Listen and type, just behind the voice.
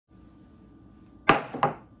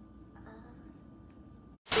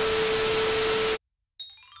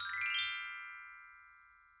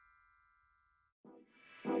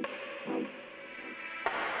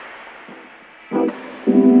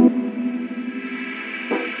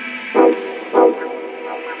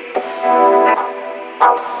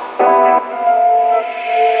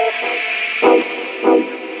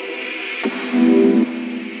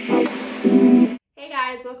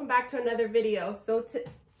another video. So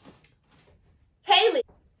Haley.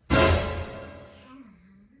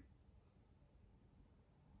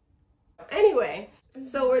 Anyway,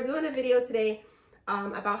 so we're doing a video today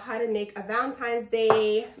about how to make a Valentine's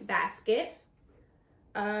Day basket,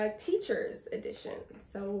 teacher's edition.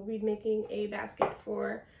 So we'll be making a basket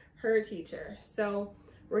for her teacher. So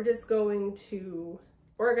we're just going to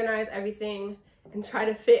organize everything and try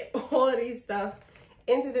to fit all of these stuff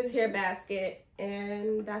into this here basket,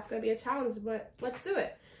 and that's gonna be a challenge, but let's do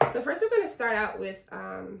it. So first we're gonna start out with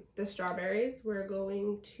the strawberries. We're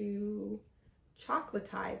going to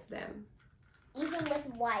chocolatize them. Even with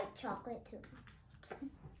white chocolate too.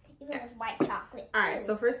 Even with white chocolate too. All right,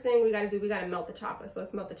 so first thing we gotta do, we gotta melt the chocolate. So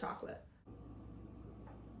let's melt the chocolate.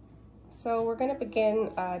 So we're gonna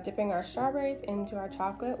begin dipping our strawberries into our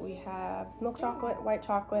chocolate. We have milk chocolate, white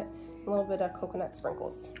chocolate, a little bit of coconut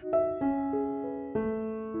sprinkles.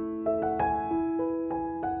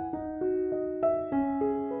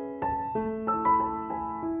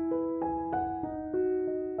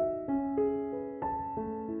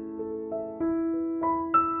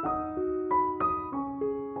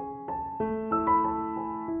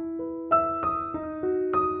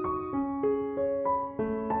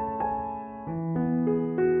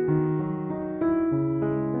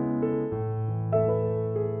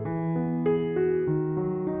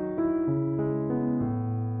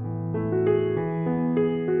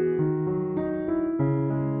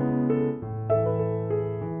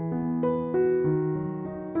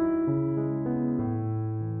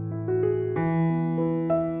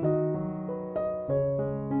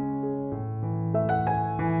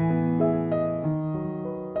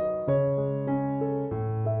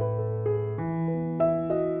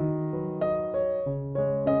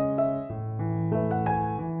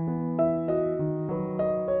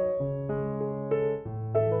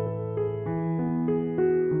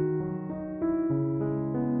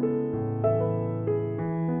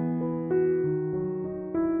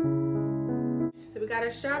 Got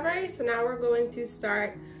our strawberries, so now we're going to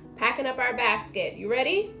start packing up our basket. You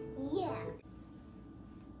ready? Yeah.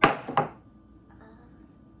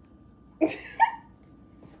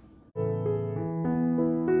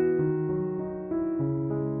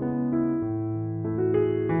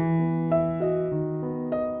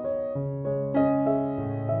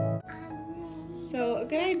 So a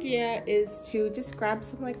good idea is to just grab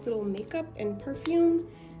some like little makeup and perfume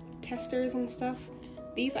testers and stuff.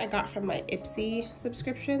 These I got from my Ipsy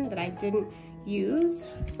subscription that I didn't use,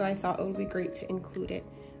 so I thought it would be great to include it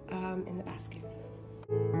in the basket.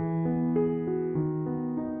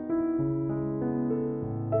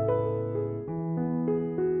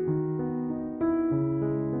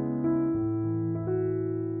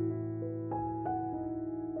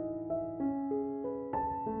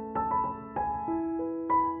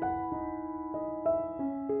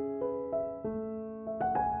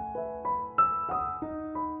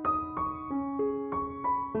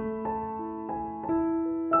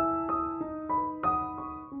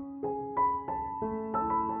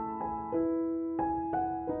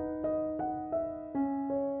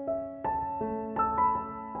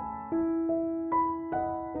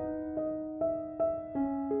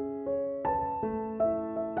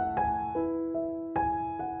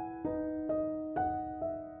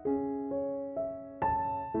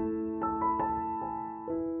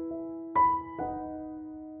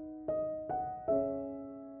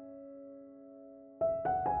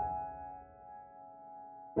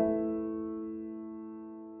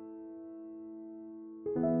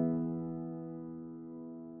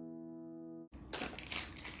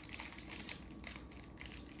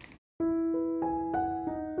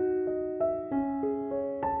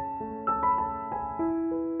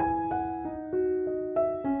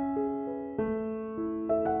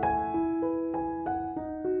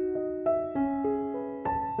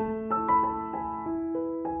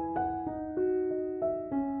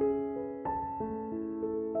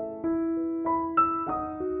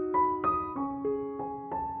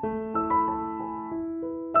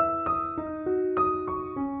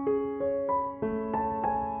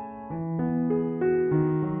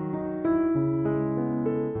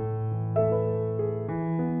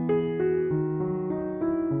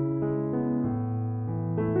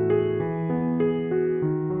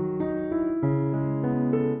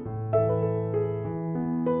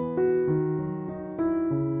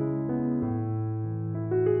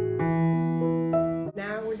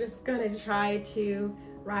 Just gonna try to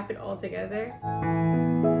wrap it all together.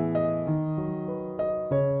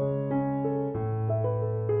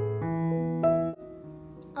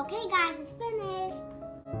 Okay guys, it's finished.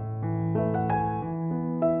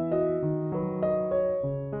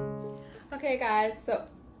 guys, so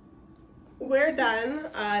we're done.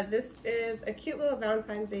 This is a cute little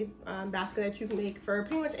Valentine's Day basket that you can make for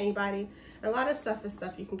pretty much anybody. A lot of stuff is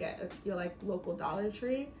stuff you can get at your like local Dollar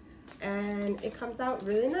Tree, and it comes out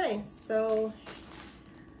really nice. So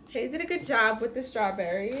Haley did a good job with the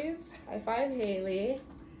strawberries. High five, Haley.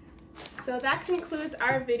 So that concludes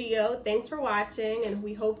our video. Thanks for watching, and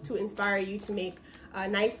we hope to inspire you to make a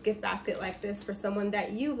nice gift basket like this for someone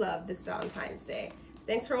that you love this Valentine's Day.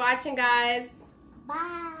 Thanks for watching, guys.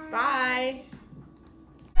 Bye. Bye.